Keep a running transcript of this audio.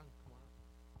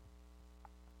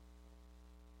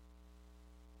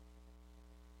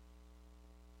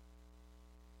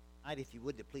Tonight, if you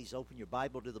would, to please open your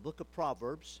Bible to the book of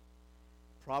Proverbs.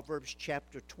 Proverbs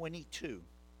chapter 22.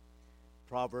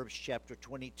 Proverbs chapter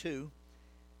 22.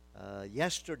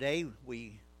 Yesterday,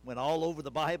 we went all over the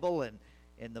Bible, and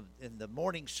in the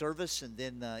morning service, and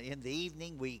then in the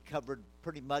evening, we covered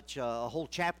pretty much a whole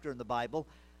chapter in the Bible.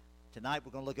 Tonight,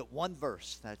 we're going to look at one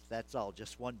verse. That's all,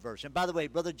 just one verse. And by the way,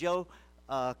 Brother Joe,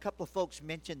 a couple of folks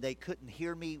mentioned they couldn't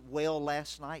hear me well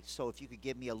last night, so if you could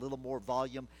give me a little more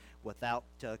volume without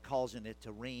causing it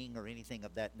to ring or anything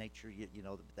of that nature, you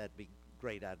know, that'd be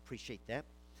great. I'd appreciate that.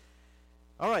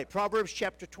 All right, Proverbs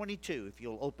chapter 22, if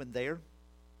you'll open there.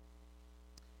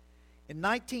 In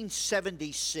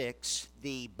 1976,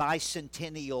 the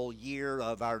bicentennial year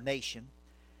of our nation,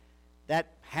 that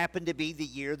happened to be the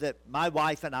year that my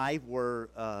wife and I were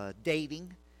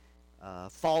dating,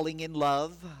 falling in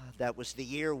love. That was the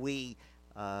year we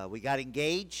got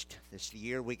engaged. This is the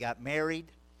year we got married.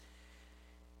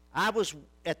 I was,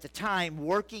 at the time,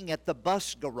 working at the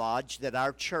bus garage that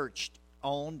our church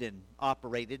owned and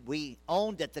operated. We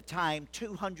owned, at the time,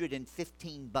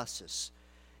 215 buses.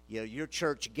 You know, your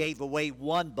church gave away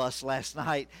one bus last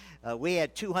night. We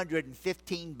had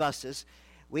 215 buses.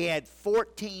 We had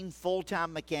 14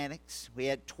 full-time mechanics. We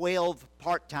had 12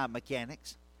 part-time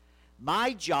mechanics.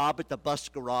 My job at the bus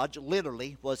garage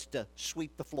literally was to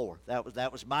sweep the floor.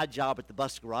 That was my job at the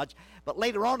bus garage. But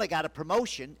later on, I got a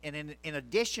promotion, and in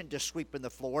addition to sweeping the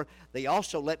floor, they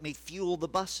also let me fuel the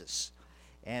buses.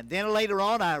 And then later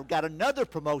on, I got another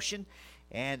promotion,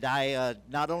 and I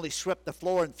not only swept the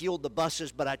floor and fueled the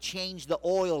buses, but I changed the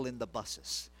oil in the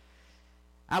buses.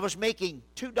 I was making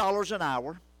 $2 an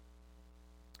hour.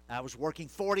 I was working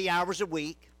 40 hours a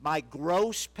week. My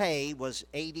gross pay was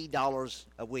 $80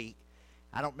 a week.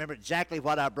 I don't remember exactly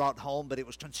what I brought home, but it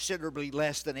was considerably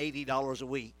less than $80 a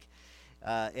week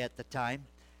at the time.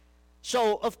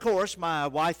 So, of course, my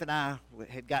wife and I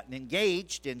had gotten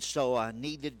engaged, and so I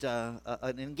needed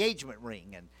an engagement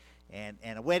ring and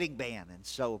a wedding band. And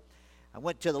so I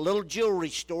went to the little jewelry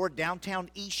store downtown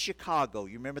East Chicago.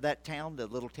 You remember that town, the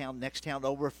little town, next town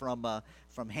over from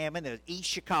Hammond, East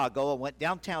Chicago. I went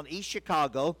downtown East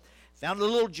Chicago, found a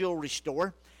little jewelry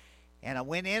store, and I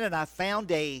went in and I found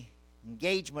a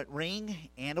engagement ring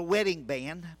and a wedding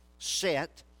band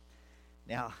set.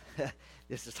 Now,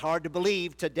 this is hard to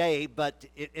believe today, but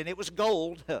it was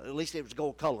gold. At least it was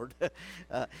gold colored.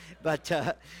 But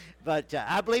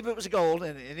I believe it was gold,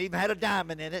 and it even had a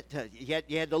diamond in it.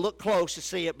 You had to look close to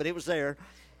see it, but it was there.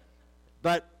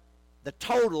 But the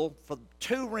total for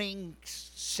two rings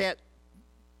set,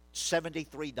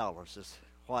 $73 is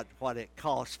what it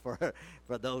cost for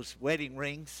those wedding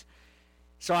rings.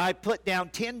 So I put down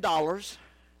 $10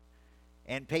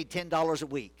 and paid $10 a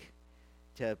week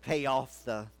to pay off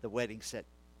the wedding set.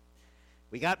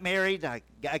 We got married. I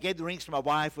gave the rings to my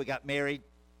wife. We got married.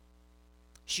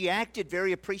 She acted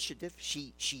very appreciative.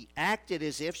 She acted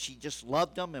as if she just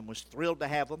loved them and was thrilled to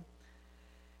have them.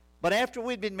 But after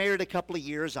we'd been married a couple of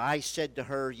years, I said to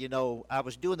her, you know, I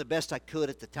was doing the best I could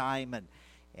at the time,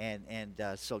 and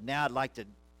so now I'd like to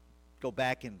go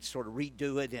back and sort of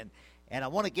redo it, and I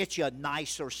want to get you a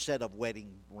nicer set of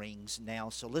wedding rings now.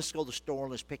 So let's go to the store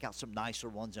and let's pick out some nicer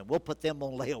ones, and we'll put them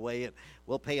on layaway and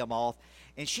we'll pay them off.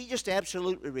 And she just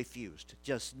absolutely refused.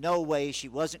 Just no way. She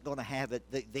wasn't going to have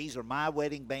it. These are my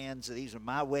wedding bands. These are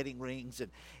my wedding rings,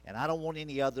 and I don't want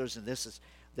any others. And this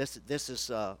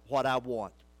is what I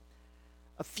want.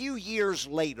 A few years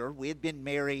later, we had been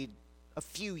married a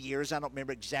few years. I don't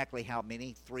remember exactly how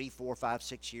many. 3, 4, 5,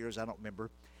 6 years. I don't remember.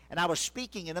 And I was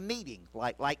speaking in a meeting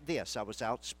like this. I was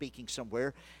out speaking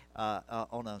somewhere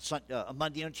on a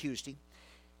Monday and Tuesday.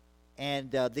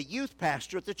 And the youth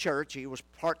pastor at the church, he was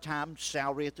part-time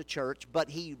salary at the church, but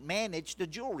he managed a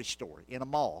jewelry store in a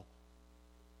mall.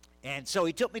 And so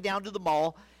he took me down to the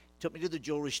mall, took me to the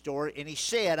jewelry store, and he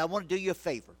said, I want to do you a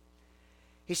favor.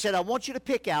 He said, I want you to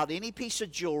pick out any piece of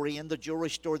jewelry in the jewelry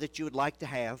store that you would like to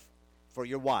have for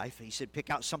your wife. He said, pick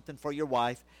out something for your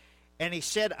wife. And he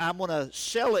said, I'm going to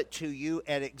sell it to you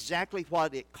at exactly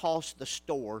what it cost the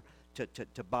store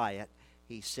to buy it.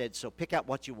 He said, so pick out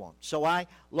what you want. So I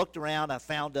looked around. I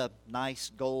found a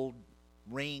nice gold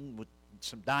ring with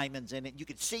some diamonds in it. You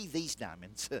could see these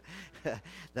diamonds.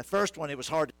 The first one, it was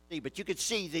hard to see, but you could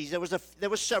see these. There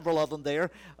was several of them there,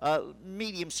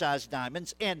 medium-sized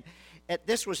diamonds. And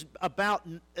this was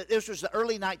the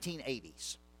early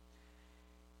 1980s.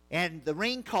 And the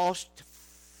ring cost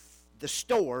the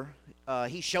store,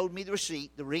 he showed me the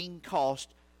receipt. The ring cost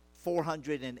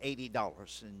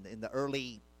 $480 in the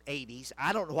early 80s.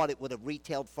 I don't know what it would have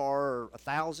retailed for,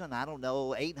 $1,000. I don't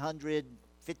know, $800,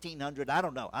 $1,500. I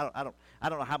don't know. I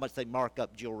don't know how much they mark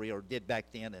up jewelry or did back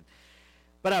then.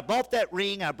 But I bought that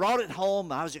ring. I brought it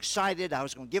home. I was excited. I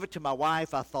was going to give it to my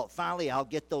wife. I thought, finally, I'll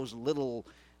get those little,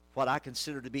 what I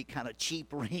consider to be kind of cheap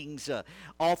rings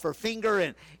off her finger.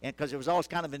 And because it was always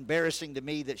kind of embarrassing to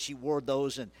me that she wore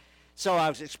those. And so I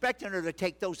was expecting her to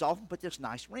take those off and put this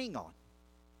nice ring on.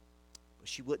 But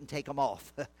she wouldn't take them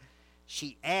off.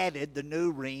 She added the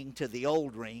new ring to the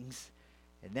old rings.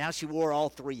 And now she wore all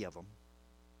three of them.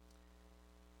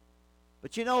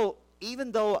 But you know,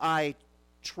 even though I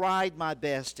tried my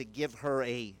best to give her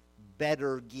a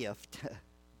better gift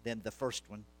than the first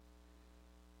one,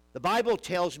 the Bible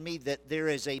tells me that there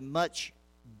is a much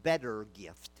better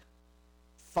gift,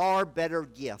 far better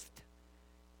gift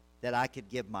that I could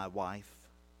give my wife,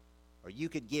 or you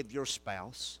could give your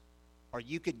spouse, or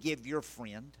you could give your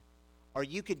friend, or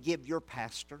you could give your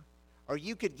pastor, or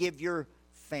you could give your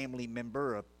family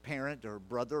member, a parent or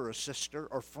brother or sister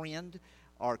or friend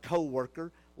or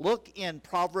co-worker. Look in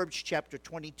Proverbs chapter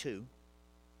 22,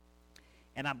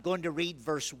 and I'm going to read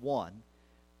verse 1.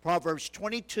 Proverbs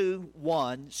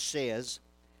 22:1 says,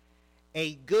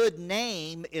 "A good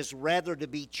name is rather to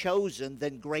be chosen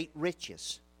than great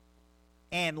riches,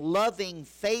 and loving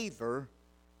favor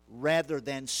rather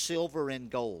than silver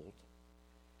and gold."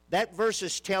 That verse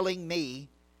is telling me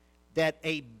that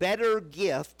a better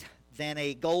gift than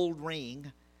a gold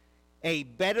ring, a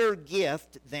better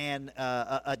gift than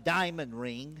a diamond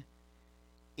ring,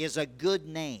 is a good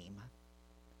name.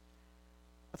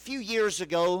 A few years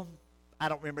ago, I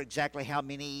don't remember exactly how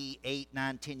many, 8,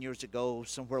 9, 10 years ago,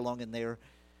 somewhere along in there,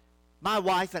 my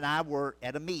wife and I were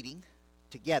at a meeting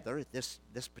together, at this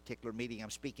particular meeting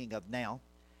I'm speaking of now.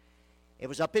 It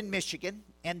was up in Michigan,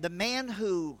 and the man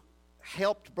who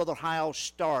helped Brother Hiles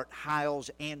start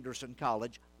Hiles-Anderson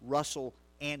College, Russell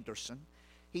Anderson,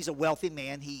 he's a wealthy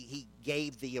man. He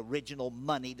gave the original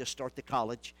money to start the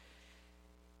college.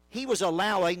 He was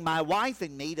allowing my wife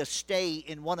and me to stay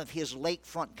in one of his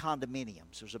lakefront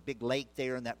condominiums. There's a big lake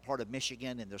there in that part of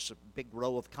Michigan, and there's a big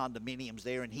row of condominiums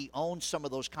there, and he owned some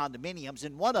of those condominiums,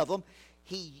 and one of them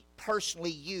he personally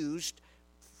used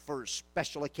for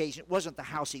special occasions. It wasn't the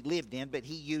house he lived in, but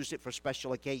he used it for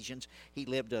special occasions. He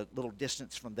lived a little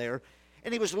distance from there.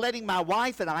 And he was letting my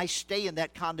wife and I stay in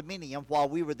that condominium while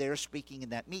we were there speaking in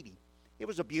that meeting. It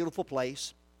was a beautiful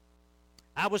place.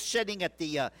 I was sitting at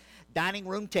the dining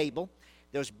room table.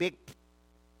 There was big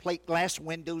plate glass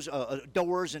windows,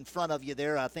 doors in front of you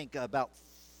there. I think about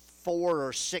 4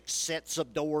 or 6 sets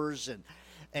of doors, and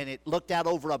it looked out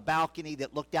over a balcony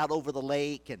that looked out over the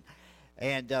lake,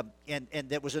 and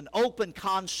there was an open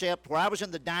concept where I was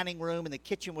in the dining room and the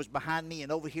kitchen was behind me,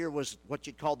 and over here was what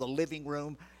you'd call the living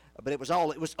room. But it was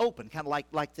open, kind of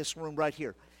like this room right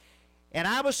here. And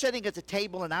I was sitting at the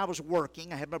table and I was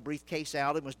working. I had my briefcase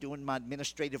out and was doing my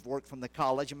administrative work from the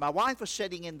college. And my wife was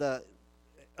sitting in the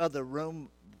other room,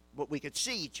 but we could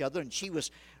see each other. And she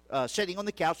was sitting on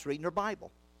the couch reading her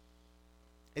Bible.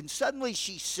 And suddenly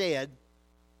she said,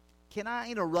 "Can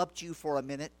I interrupt you for a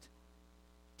minute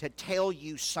to tell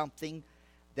you something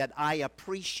that I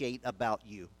appreciate about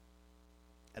you?"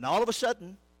 And all of a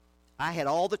sudden, I had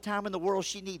all the time in the world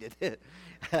she needed.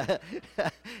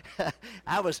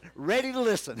 I was ready to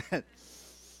listen. And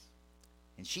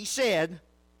she said,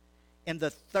 in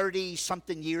the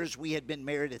 30-something years we had been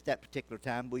married at that particular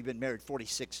time, we've been married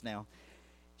 46 now,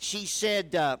 she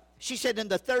said, in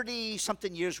the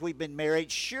 30-something years we've been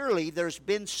married, surely there's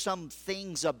been some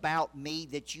things about me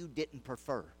that you didn't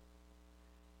prefer.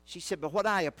 She said, but what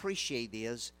I appreciate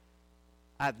is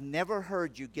I've never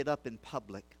heard you get up in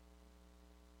public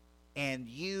and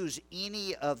use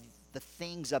any of the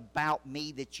things about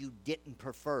me that you didn't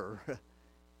prefer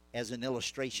as an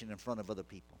illustration in front of other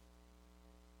people.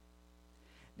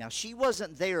 Now, she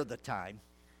wasn't there the time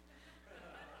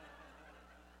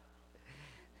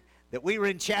that we were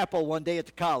in chapel one day at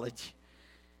the college,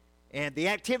 and the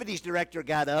activities director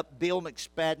got up, Bill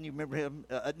McSpadden, you remember him?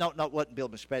 No, it wasn't Bill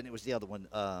McSpadden, it was the other one,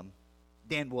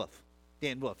 Dan Wolf.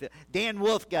 Dan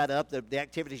Wolf got up, the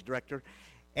activities director,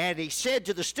 and he said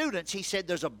to the students, he said,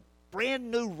 there's a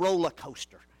brand new roller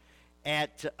coaster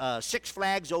at Six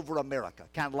Flags Over America,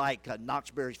 kind of like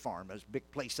Knott's Berry Farm. It's a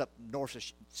big place up north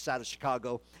side of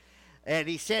Chicago. And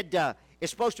he said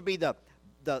it's supposed to be the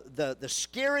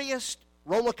scariest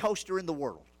roller coaster in the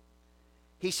world.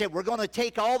 He said, we're going to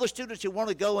take all the students who want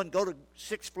to go to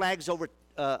Six Flags Over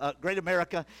Great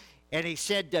America. And he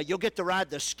said, you'll get to ride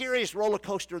the scariest roller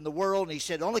coaster in the world. And he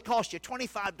said, it only costs you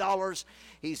 $25.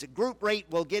 He's a group rate.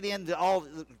 We'll get into all.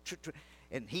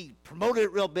 And he promoted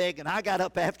it real big. And I got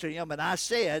up after him and I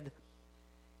said,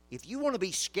 if you want to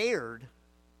be scared,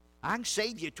 I can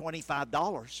save you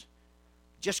 $25.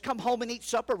 Just come home and eat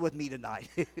supper with me tonight.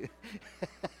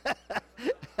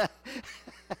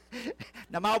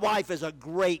 Now, my wife is a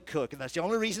great cook, and that's the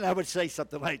only reason I would say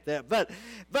something like that. But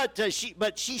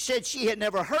she said she had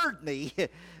never heard me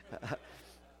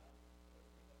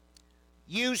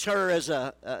use her as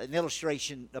an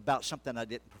illustration about something I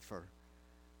didn't prefer.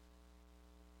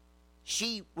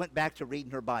 She went back to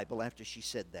reading her Bible after she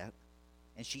said that,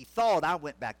 and she thought I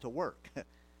went back to work.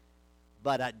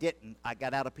 But I didn't. I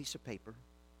got out a piece of paper,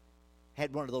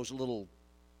 had one of those little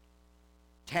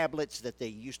tablets that they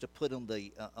used to put on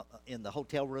in the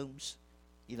hotel rooms,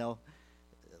 you know,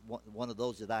 one of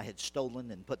those that I had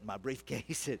stolen and put in my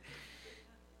briefcase.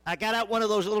 I got out one of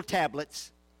those little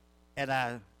tablets, and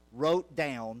I wrote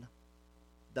down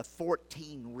the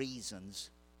 14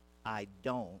 reasons I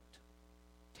don't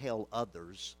tell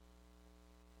others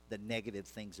the negative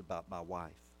things about my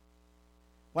wife.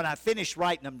 When I finished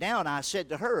writing them down, I said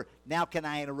to her, now can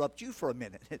I interrupt you for a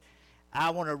minute? I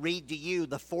want to read to you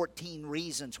the 14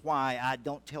 reasons why I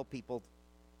don't tell people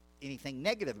anything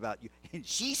negative about you. And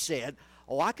she said,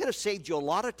 oh, I could have saved you a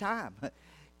lot of time.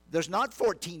 There's not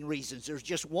 14 reasons. There's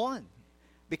just one.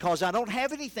 Because I don't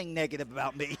have anything negative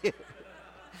about me.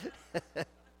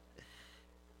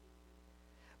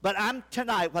 But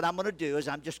tonight, what I'm going to do is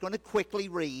I'm just going to quickly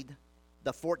read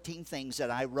the 14 things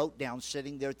that I wrote down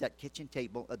sitting there at that kitchen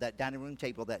table, that dining room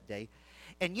table that day.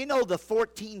 And you know, the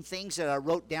 14 things that I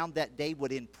wrote down that day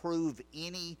would improve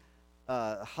any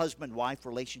husband-wife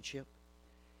relationship.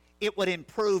 It would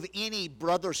improve any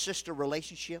brother-sister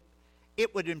relationship.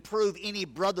 It would improve any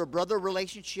brother-brother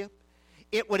relationship.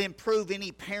 It would improve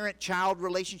any parent-child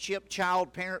relationship,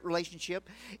 child-parent relationship.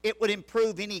 It would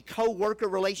improve any co-worker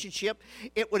relationship.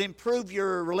 It would improve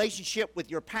your relationship with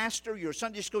your pastor, your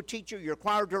Sunday school teacher, your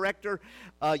choir director,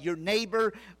 your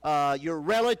neighbor, your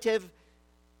relative.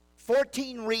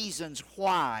 14 reasons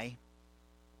why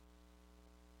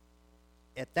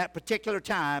at that particular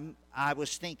time I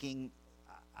was thinking,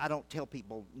 I don't tell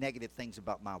people negative things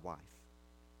about my wife.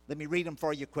 Let me read them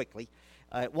for you quickly.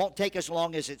 It won't take as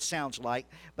long as it sounds like,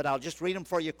 but I'll just read them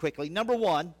for you quickly. Number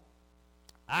one,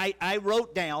 I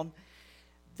wrote down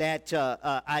that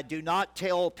I do not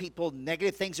tell people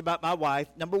negative things about my wife.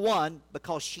 Number one,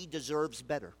 because she deserves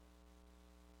better.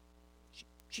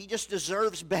 She just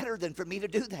deserves better than for me to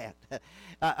do that.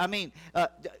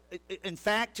 In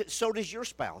fact, so does your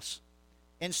spouse,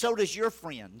 and so does your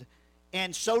friend,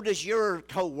 and so does your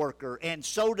coworker, and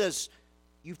so does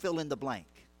you fill in the blank.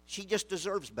 She just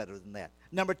deserves better than that.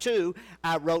 Number two,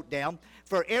 I wrote down,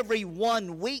 for every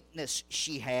one weakness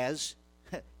she has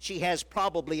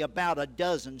probably about a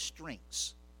dozen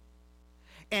strengths.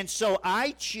 And so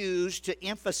I choose to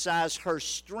emphasize her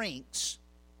strengths.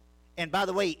 And by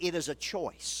the way, it is a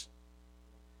choice.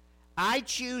 I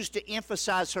choose to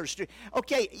emphasize her strength.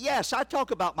 Okay, yes, I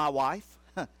talk about my wife.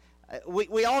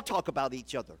 We all talk about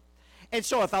each other. And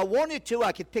so if I wanted to,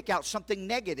 I could pick out something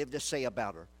negative to say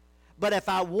about her. But if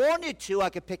I wanted to, I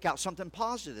could pick out something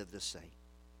positive to say.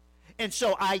 And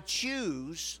so I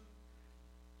choose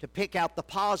to pick out the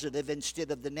positive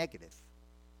instead of the negative.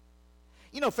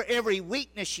 You know, for every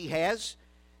weakness she has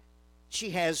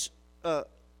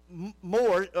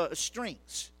more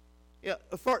strengths. Yeah,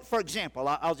 for example,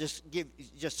 I'll just give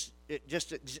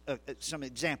some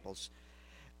examples.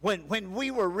 When we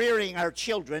were rearing our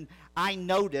children, I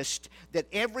noticed that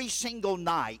every single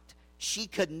night she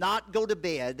could not go to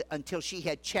bed until she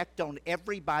had checked on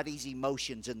everybody's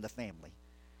emotions in the family.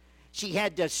 She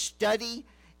had to study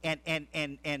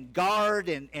and guard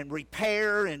and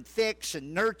repair and fix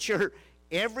and nurture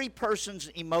every person's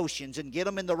emotions and get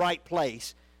them in the right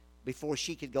place before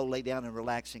she could go lay down and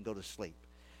relax and go to sleep.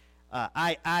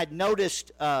 I'd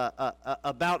noticed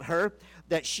about her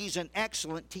that she's an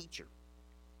excellent teacher.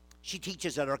 She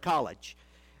teaches at our college.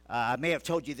 I may have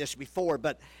told you this before,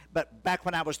 but back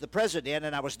when I was the president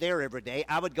and I was there every day,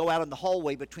 I would go out in the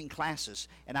hallway between classes,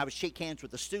 and I would shake hands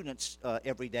with the students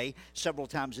every day, several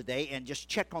times a day, and just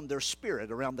check on their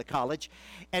spirit around the college.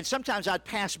 And sometimes I'd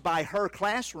pass by her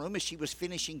classroom as she was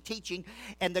finishing teaching,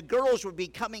 and the girls would be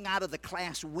coming out of the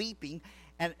class weeping,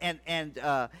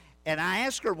 and I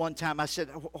asked her one time, I said,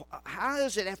 how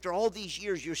is it after all these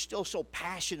years you're still so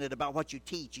passionate about what you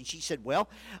teach? And she said, well,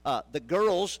 the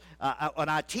girls, when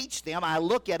I teach them, I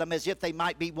look at them as if they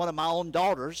might be one of my own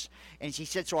daughters. And she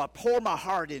said, so I pour my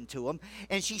heart into them.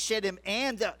 And she said,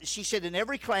 she said, in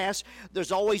every class,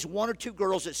 there's always one or two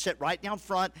girls that sit right down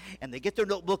front, and they get their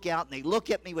notebook out, and they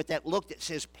look at me with that look that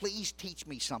says, please teach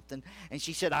me something. And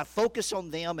she said, I focus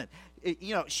on them. And,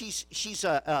 you know, she's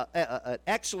an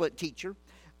excellent teacher.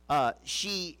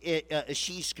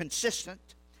 She's consistent.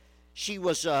 She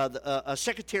was a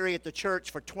secretary at the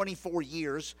church for 24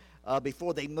 years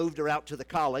before they moved her out to the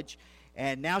college.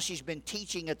 And now she's been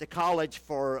teaching at the college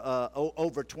for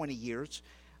over 20 years.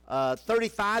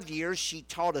 35 years she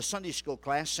taught a Sunday school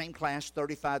class, same class,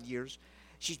 35 years.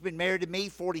 She's been married to me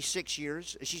 46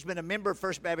 years. She's been a member of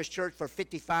First Baptist Church for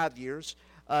 55 years.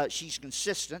 She's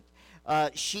consistent.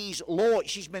 She's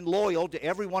been loyal to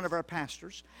every one of our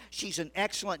pastors. She's an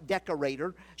excellent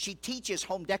decorator. She teaches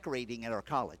home decorating at our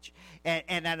college.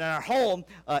 And at our home,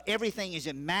 everything is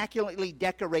immaculately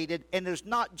decorated, and there's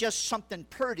not just something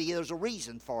pretty. There's a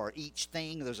reason for each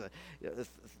thing. There's a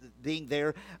being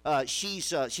there. She's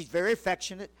very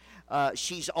affectionate.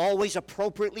 She's always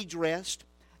appropriately dressed.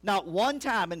 Not one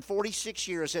time in 46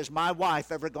 years has my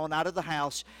wife ever gone out of the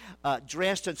house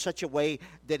dressed in such a way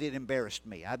that it embarrassed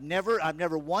me. I've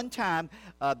never one time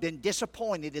been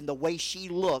disappointed in the way she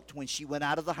looked when she went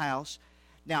out of the house.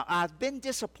 Now, I've been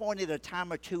disappointed a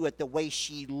time or two at the way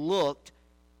she looked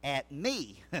at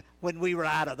me when we were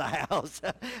out of the house.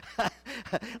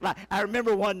 Like, I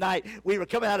remember one night we were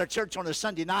coming out of church on a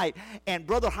Sunday night, and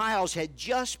Brother Hiles had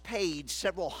just paid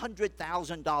several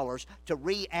 $100,000 to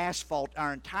re-asphalt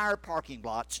our entire parking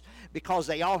lots because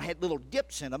they all had little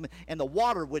dips in them, and the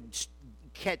water would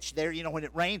catch there, when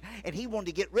it rained, and he wanted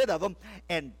to get rid of them.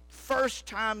 And first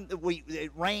time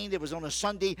it rained, it was on a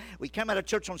Sunday. We came out of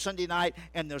church on Sunday night,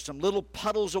 and there's some little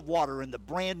puddles of water in the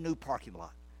brand new parking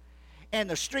lot. And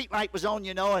the street light was on,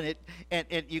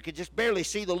 and you could just barely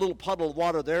see the little puddle of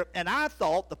water there. And I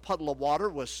thought the puddle of water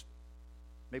was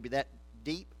maybe that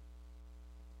deep.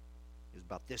 It was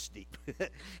about this deep.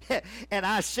 And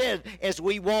I said, as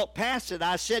we walked past it,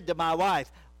 I said to my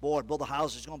wife, "Boy, Brother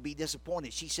Hiles is going to be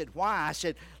disappointed." She said, "Why?" I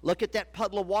said, "Look at that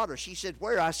puddle of water." She said,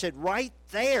 "Where?" I said, "Right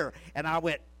there." And I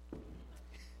went,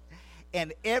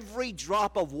 and every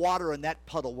drop of water in that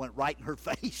puddle went right in her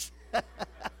face.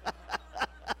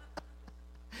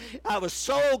 I was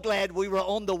so glad we were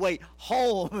on the way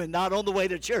home and not on the way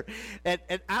to church. And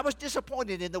I was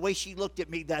disappointed in the way she looked at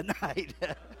me that night.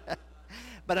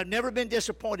 But I've never been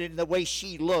disappointed in the way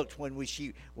she looked when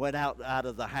she went out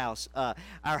of the house.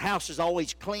 Our house is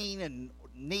always clean and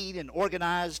neat and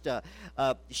organized.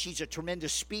 She's a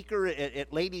tremendous speaker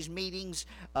at ladies' meetings.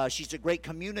 She's a great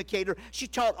communicator. She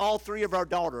taught all three of our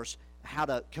daughters how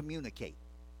to communicate.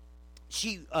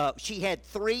 She had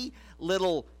 3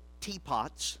 little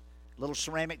teapots, little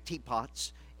ceramic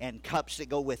teapots and cups that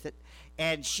go with it,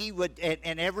 and she would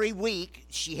and every week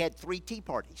she had 3 tea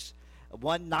parties.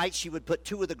 One night she would put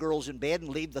 2 of the girls in bed and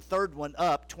leave the third one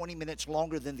up 20 minutes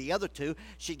longer than the other 2.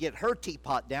 She'd get her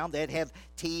teapot down. They'd have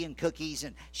tea and cookies,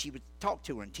 and she would talk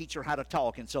to her and teach her how to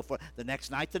talk and so forth. The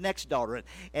next night, the next daughter.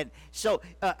 And so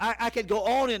I could go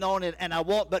on, and I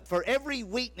won't. But for every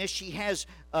weakness, she has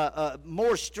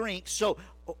more strength. So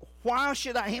why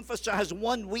should I emphasize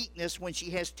one weakness when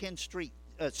she has 10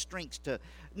 strengths to?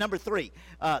 Number 3,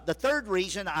 the third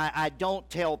reason I don't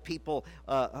tell people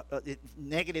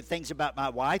negative things about my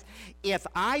wife, if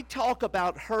I talk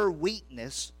about her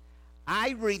weakness,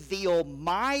 I reveal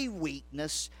my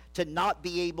weakness to not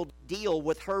be able to deal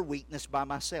with her weakness by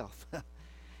myself.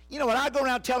 When I go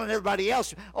around telling everybody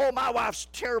else, "Oh, my wife's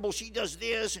terrible, she does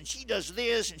this, and she does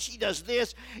this, and she does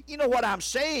this," what I'm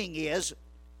saying is,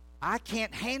 I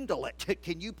can't handle it.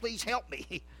 Can you please help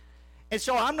me? And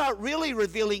so I'm not really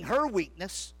revealing her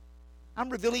weakness. I'm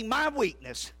revealing my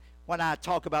weakness when I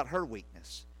talk about her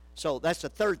weakness. So that's the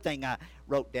third thing I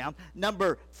wrote down.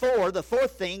 Number 4, the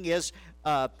fourth thing is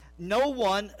no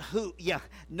one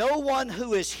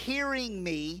who is hearing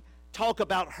me talk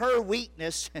about her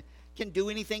weakness can do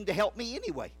anything to help me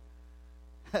anyway.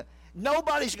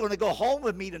 Nobody's going to go home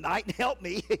with me tonight and help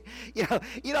me.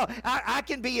 I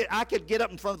could get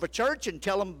up in front of a church and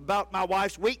tell them about my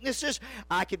wife's weaknesses.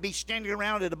 I could be standing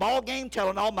around at a ball game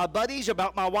telling all my buddies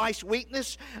about my wife's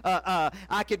weakness.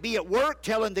 I could be at work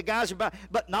telling the guys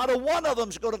but not a one of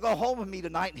them's going to go home with me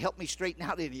tonight and help me straighten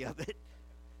out any of it.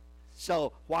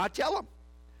 So why tell them?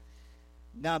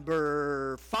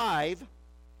 Number 5,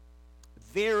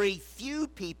 very few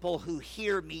people who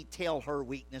hear me tell her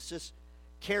weaknesses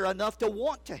care enough to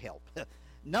want to help.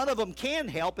 None of them can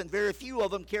help, and very few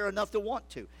of them care enough to want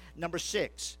to. Number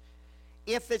 6,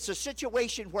 if it's a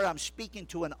situation where I'm speaking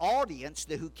to an audience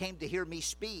who came to hear me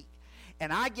speak,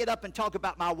 and I get up and talk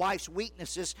about my wife's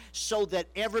weaknesses so that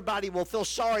everybody will feel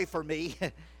sorry for me,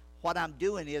 what I'm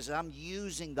doing is I'm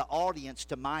using the audience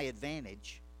to my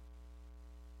advantage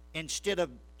instead of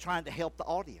trying to help the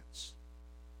audience.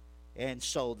 And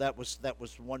so that was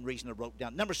one reason I wrote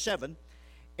down. Number 7,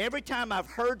 every time I've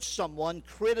heard someone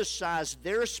criticize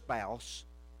their spouse,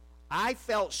 I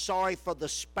felt sorry for the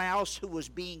spouse who was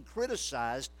being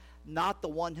criticized, not the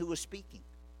one who was speaking.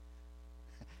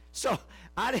 So,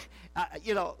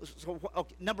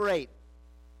 number 8,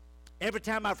 Every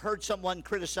time I've heard someone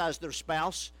criticize their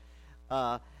spouse,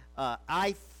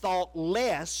 I thought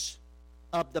less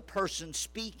of the person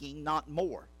speaking, not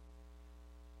more.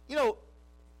 You know,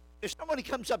 if somebody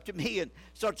comes up to me and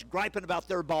starts griping about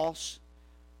their boss,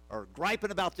 or griping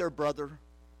about their brother,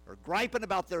 or griping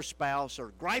about their spouse,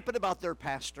 or griping about their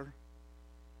pastor,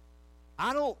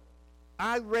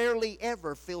 I rarely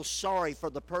ever feel sorry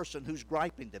for the person who's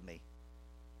griping to me.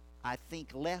 I think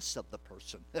less of the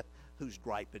person who's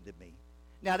griping to me.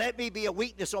 Now, that may be a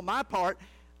weakness on my part,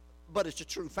 but it's a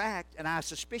true fact, and I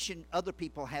suspicion other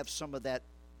people have some of that,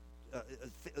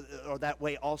 or that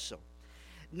way also.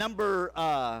 Number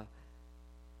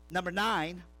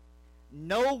 9,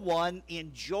 no one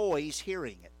enjoys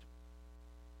hearing it.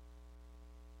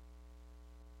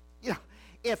 You know,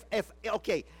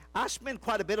 okay, I spend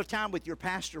quite a bit of time with your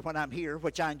pastor when I'm here,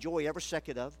 which I enjoy every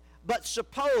second of, but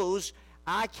suppose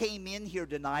I came in here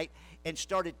tonight and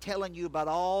started telling you about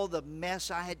all the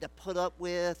mess I had to put up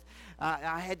with.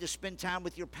 I had to spend time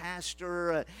with your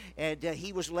pastor, and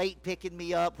he was late picking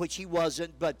me up, which he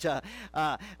wasn't, but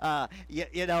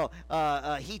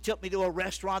he took me to a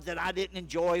restaurant that I didn't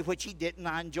enjoy, which he didn't.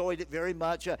 I enjoyed it very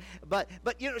much. But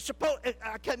you know, suppose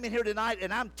I come in here tonight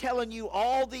and I'm telling you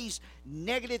all these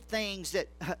negative things that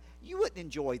you wouldn't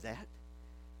enjoy that.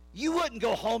 You wouldn't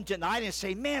go home tonight and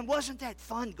say, man, wasn't that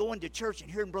fun going to church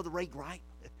and hearing Brother Ray gripe?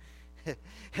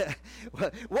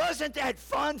 Wasn't that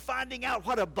fun finding out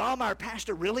what a bum our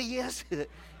pastor really is?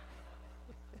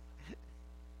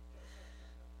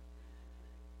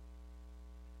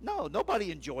 No,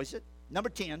 nobody enjoys it. Number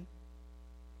 10,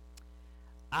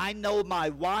 I know my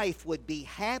wife would be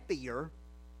happier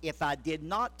if I did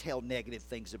not tell negative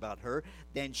things about her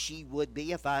than she would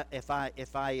be if I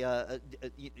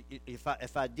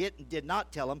did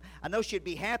not tell them. I know she'd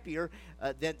be happier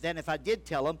than if I did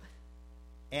tell them.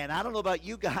 And I don't know about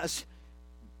you guys,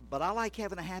 but I like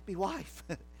having a happy wife.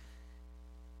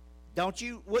 Don't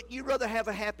you? Wouldn't you rather have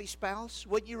a happy spouse?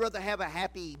 Wouldn't you rather have a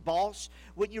happy boss?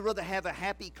 Wouldn't you rather have a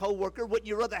happy coworker? Wouldn't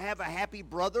you rather have a happy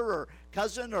brother or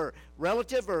cousin or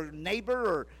relative or neighbor?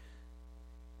 Or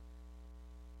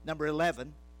Number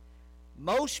 11,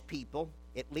 most people,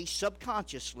 at least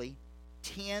subconsciously,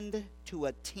 tend to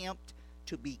attempt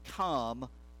to become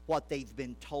what they've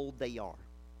been told they are.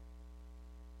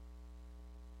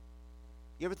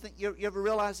 You ever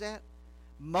realize that?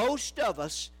 Most of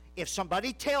us, if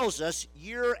somebody tells us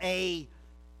we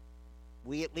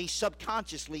at least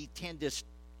subconsciously tend to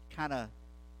kind of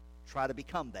try to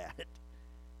become that.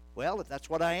 Well, if that's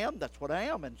what I am, that's what I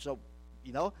am. And so,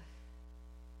 you know,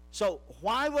 so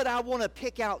why would I want to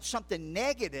pick out something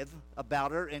negative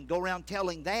about her and go around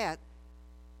telling that?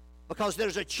 Because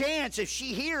there's a chance if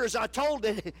she hears I told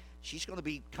it, she's going to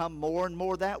become more and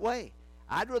more that way.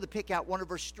 I'd rather pick out one of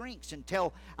her strengths and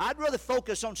I'd rather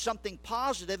focus on something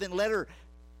positive and let her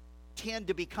tend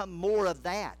to become more of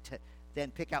that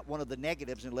than pick out one of the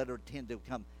negatives and let her tend to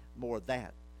become more of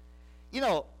that. You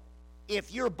know,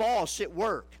 if your boss at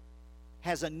work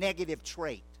has a negative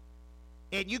trait,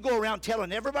 and you go around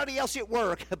telling everybody else at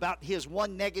work about his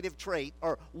one negative trait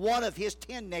or one of his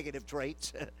 10 negative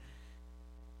traits,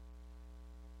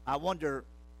 I wonder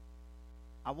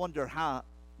how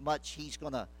much he's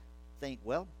going to think,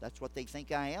 well, that's what they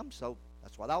think I am, so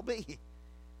that's what I'll be.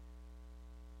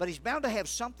 But he's bound to have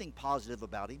something positive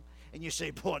about him. And you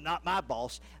say, boy, not my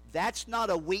boss. That's not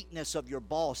a weakness of your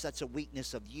boss. That's a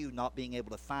weakness of you not being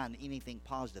able to find anything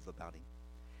positive about him.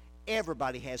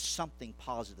 Everybody has something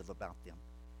positive about them.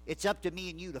 It's up to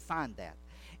me and you to find that.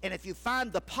 And if you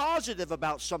find the positive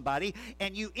about somebody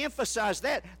and you emphasize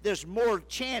that, there's more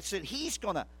chance that he's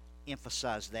going to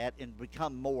emphasize that and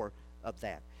become more of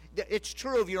that. It's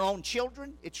true of your own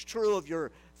children. It's true of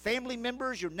your family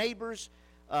members, your neighbors.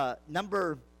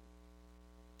 Number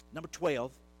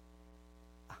 12.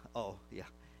 Oh, yeah,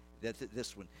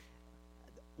 this one.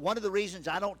 One of the reasons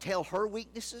I don't tell her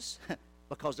weaknesses,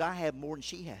 because I have more than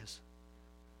she has.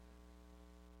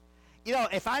 You know,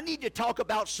 if I need to talk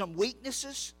about some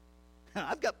weaknesses,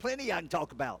 I've got plenty I can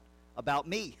talk about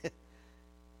me.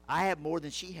 I have more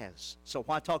than she has, so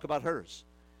why talk about hers?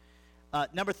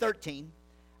 Number 13,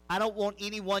 I don't want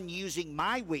anyone using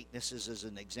my weaknesses as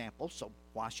an example, so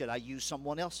why should I use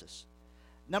someone else's?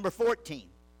 Number 14,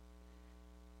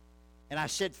 and I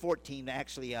said 14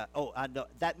 actually. I know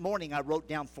that morning I wrote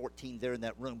down 14 there in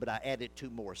that room, but I added 2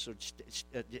 more, so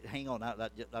hang on, I'll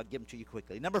give them to you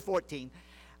quickly. Number 14,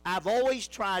 I've always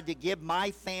tried to give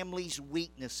my family's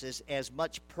weaknesses as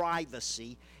much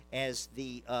privacy as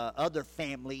the other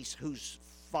families whose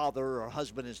father or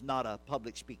husband is not a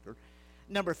public speaker.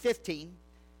 Number 15,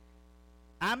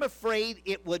 I'm afraid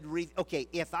it would,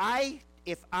 if I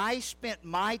if I spent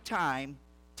my time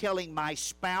telling my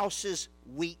spouse's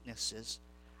weaknesses,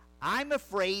 I'm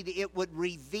afraid it would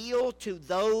reveal to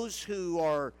those who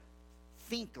are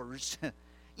thinkers.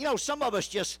 You know, some of us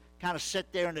just kind of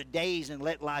sit there in a daze and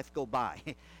let life go by.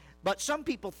 But some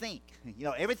people think. You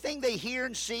know, everything they hear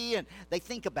and see, and they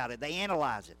think about it. They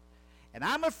analyze it. And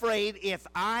I'm afraid if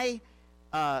I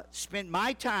spend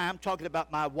my time talking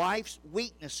about my wife's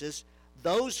weaknesses,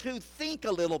 those who think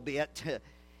a little bit,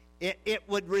 it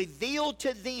would reveal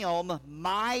to them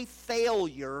my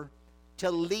failure to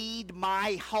lead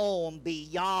my home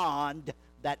beyond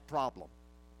that problem.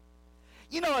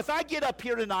 You know, if I get up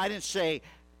here tonight and say,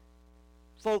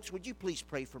 folks, would you please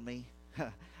pray for me?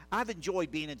 I've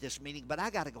enjoyed being at this meeting, but I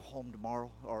got to go home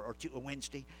tomorrow or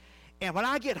Wednesday. And when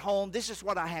I get home, this is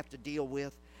what I have to deal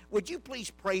with. Would you please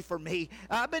pray for me?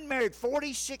 I've been married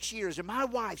 46 years, and my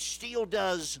wife still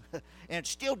does and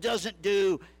still doesn't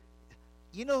do.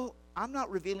 You know, I'm not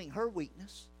revealing her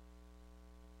weakness.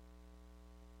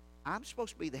 I'm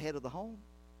supposed to be the head of the home.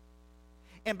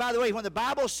 And by the way, when the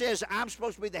Bible says I'm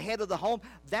supposed to be the head of the home,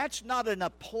 that's not an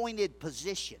appointed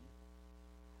position.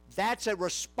 That's a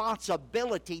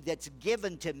responsibility that's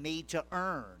given to me to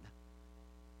earn.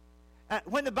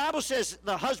 When the Bible says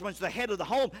the husband's the head of the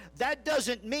home, that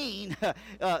doesn't mean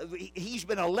he's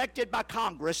been elected by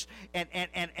Congress and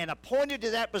appointed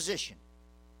to that position.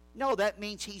 No, that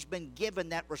means he's been given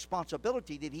that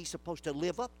responsibility that he's supposed to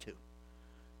live up to.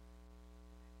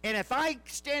 And if I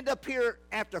stand up here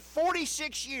after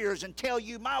 46 years and tell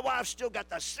you my wife's still got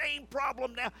the same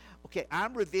problem now, okay,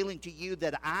 I'm revealing to you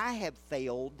that I have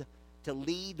failed to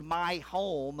lead my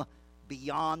home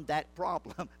beyond that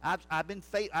problem. I've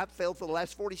failed for the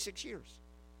last 46 years.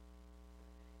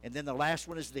 And then the last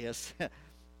one is this.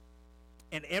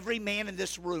 And every man in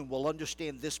this room will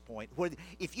understand this point.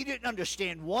 If you didn't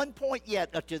understand one point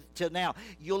yet to now,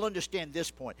 you'll understand this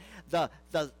point. The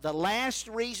last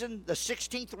reason, the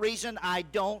 16th reason I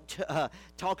don't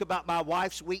talk about my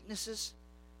wife's weaknesses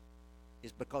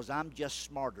is because I'm just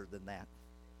smarter than that.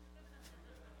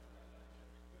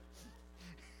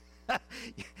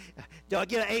 Do I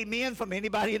get an amen from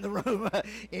anybody in the room?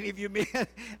 Any of you men?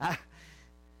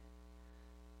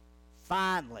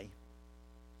 Finally,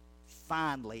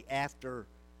 after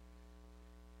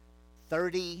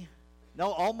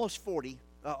almost 40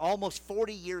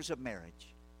 years of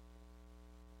marriage,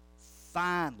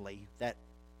 finally, that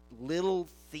little,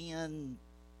 thin,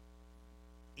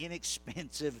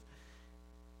 inexpensive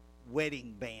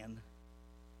wedding band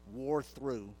wore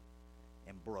through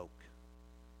and broke.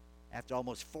 After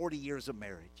almost 40 years of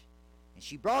marriage. And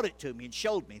she brought it to me and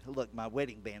showed me, look, my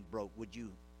wedding band broke. Would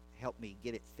you help me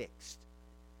get it fixed?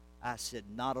 I said,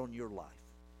 not on your life.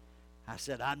 I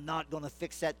said, I'm not going to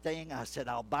fix that thing. I said,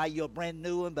 I'll buy you a brand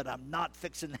new one, but I'm not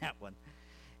fixing that one.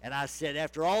 And I said,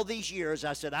 after all these years,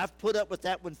 I said, I've put up with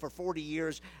that one for 40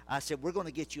 years. I said, we're going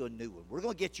to get you a new one. We're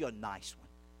going to get you a nice one.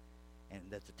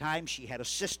 And at the time, she had a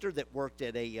sister that worked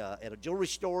at a jewelry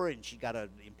store, and she got an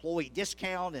employee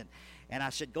discount. And I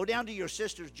said, go down to your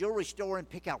sister's jewelry store and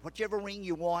pick out whichever ring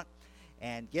you want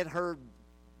and get her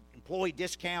employee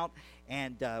discount,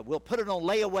 and we'll put it on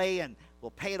layaway, and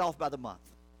we'll pay it off by the month.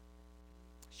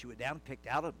 She went down and picked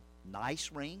out a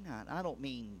nice ring. I don't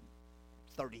mean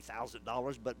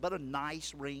 $30,000, but a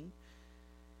nice ring.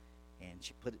 And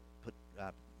she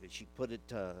put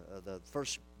the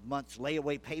first month's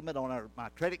layaway payment on my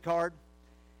credit card.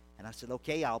 And I said,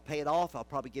 okay, I'll pay it off. I'll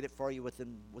probably get it for you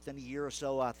within a year or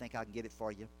so. I think I can get it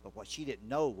for you. But what she didn't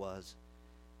know was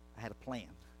I had a plan.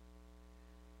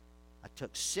 I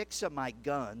took 6 of my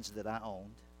guns that I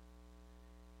owned,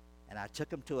 and I took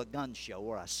them to a gun show,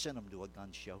 or I sent them to a gun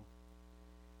show.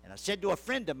 And I said to a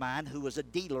friend of mine who was a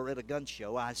dealer at a gun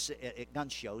show, at gun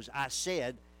shows, I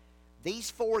said, these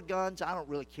 4 guns, I don't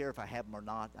really care if I have them or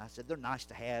not. I said, they're nice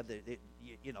to have,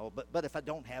 but if I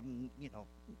don't have them,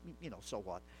 so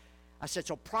what? I said,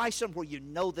 so price them where you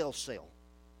know they'll sell.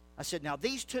 I said, now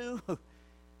these 2,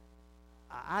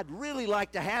 I'd really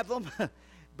like to have them,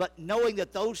 but knowing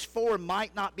that those 4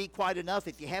 might not be quite enough,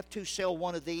 if you have to, sell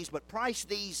one of these, but price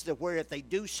these to where if they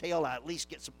do sell, I at least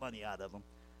get some money out of them.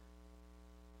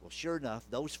 Well, sure enough,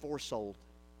 those 4 sold.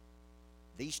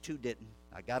 These 2 didn't.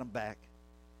 I got them back.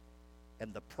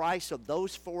 And the price of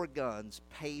those 4 guns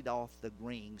paid off the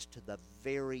rings to the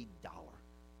very dollar.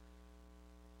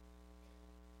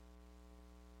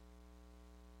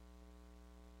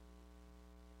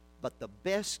 But the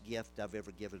best gift I've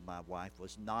ever given my wife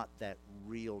was not that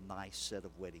real nice set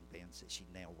of wedding bands that she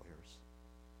now wears.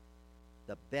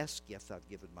 The best gift I've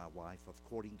given my wife,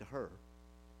 according to her,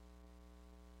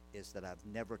 is that I've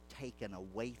never taken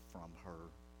away from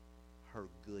her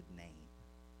good name.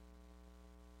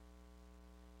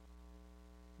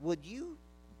 Would you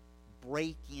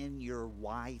break in your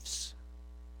wife's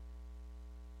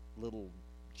little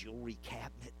jewelry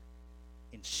cabinet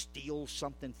and steal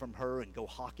something from her and go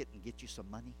hawk it and get you some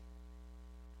money?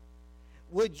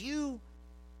 Would you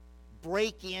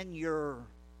break in your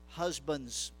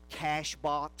husband's cash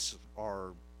box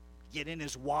or get in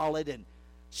his wallet and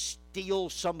steal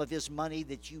some of his money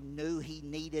that you knew he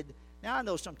needed? Now, I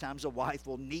know sometimes a wife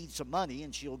will need some money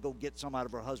and she'll go get some out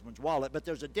of her husband's wallet, but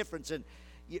there's a difference in,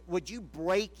 would you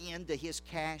break into his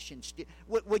cash and steal?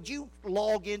 Would you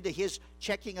log into his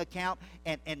checking account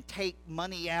and take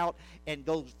money out and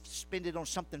go spend it on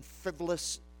something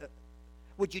frivolous?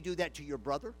 Would you do that to your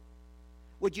brother?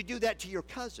 Would you do that to your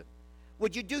cousin?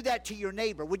 Would you do that to your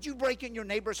neighbor? Would you break in your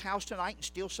neighbor's house tonight and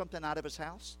steal something out of his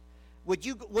house? Would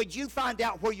you find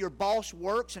out where your boss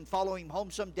works and follow him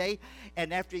home someday,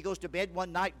 and after he goes to bed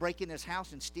one night, break in his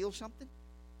house and steal something?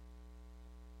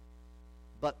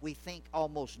 But we think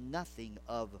almost nothing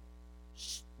of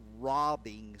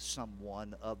robbing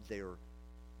someone of their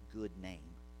good name.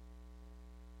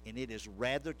 And it is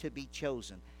rather to be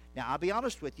chosen. Now, I'll be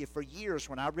honest with you, for years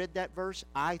when I read that verse,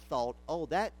 I thought, oh,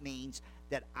 that means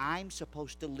that I'm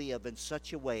supposed to live in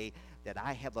such a way that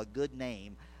I have a good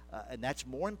name, and that's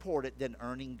more important than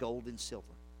earning gold and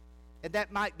silver. And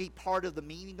that might be part of the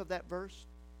meaning of that verse,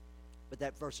 but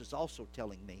that verse is also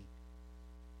telling me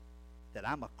that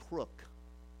I'm a crook,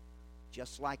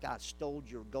 just like I stole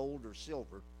your gold or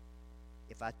silver,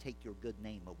 if I take your good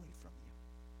name away from you.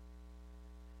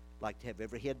 I'd like to have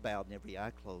every head bowed and every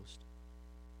eye closed.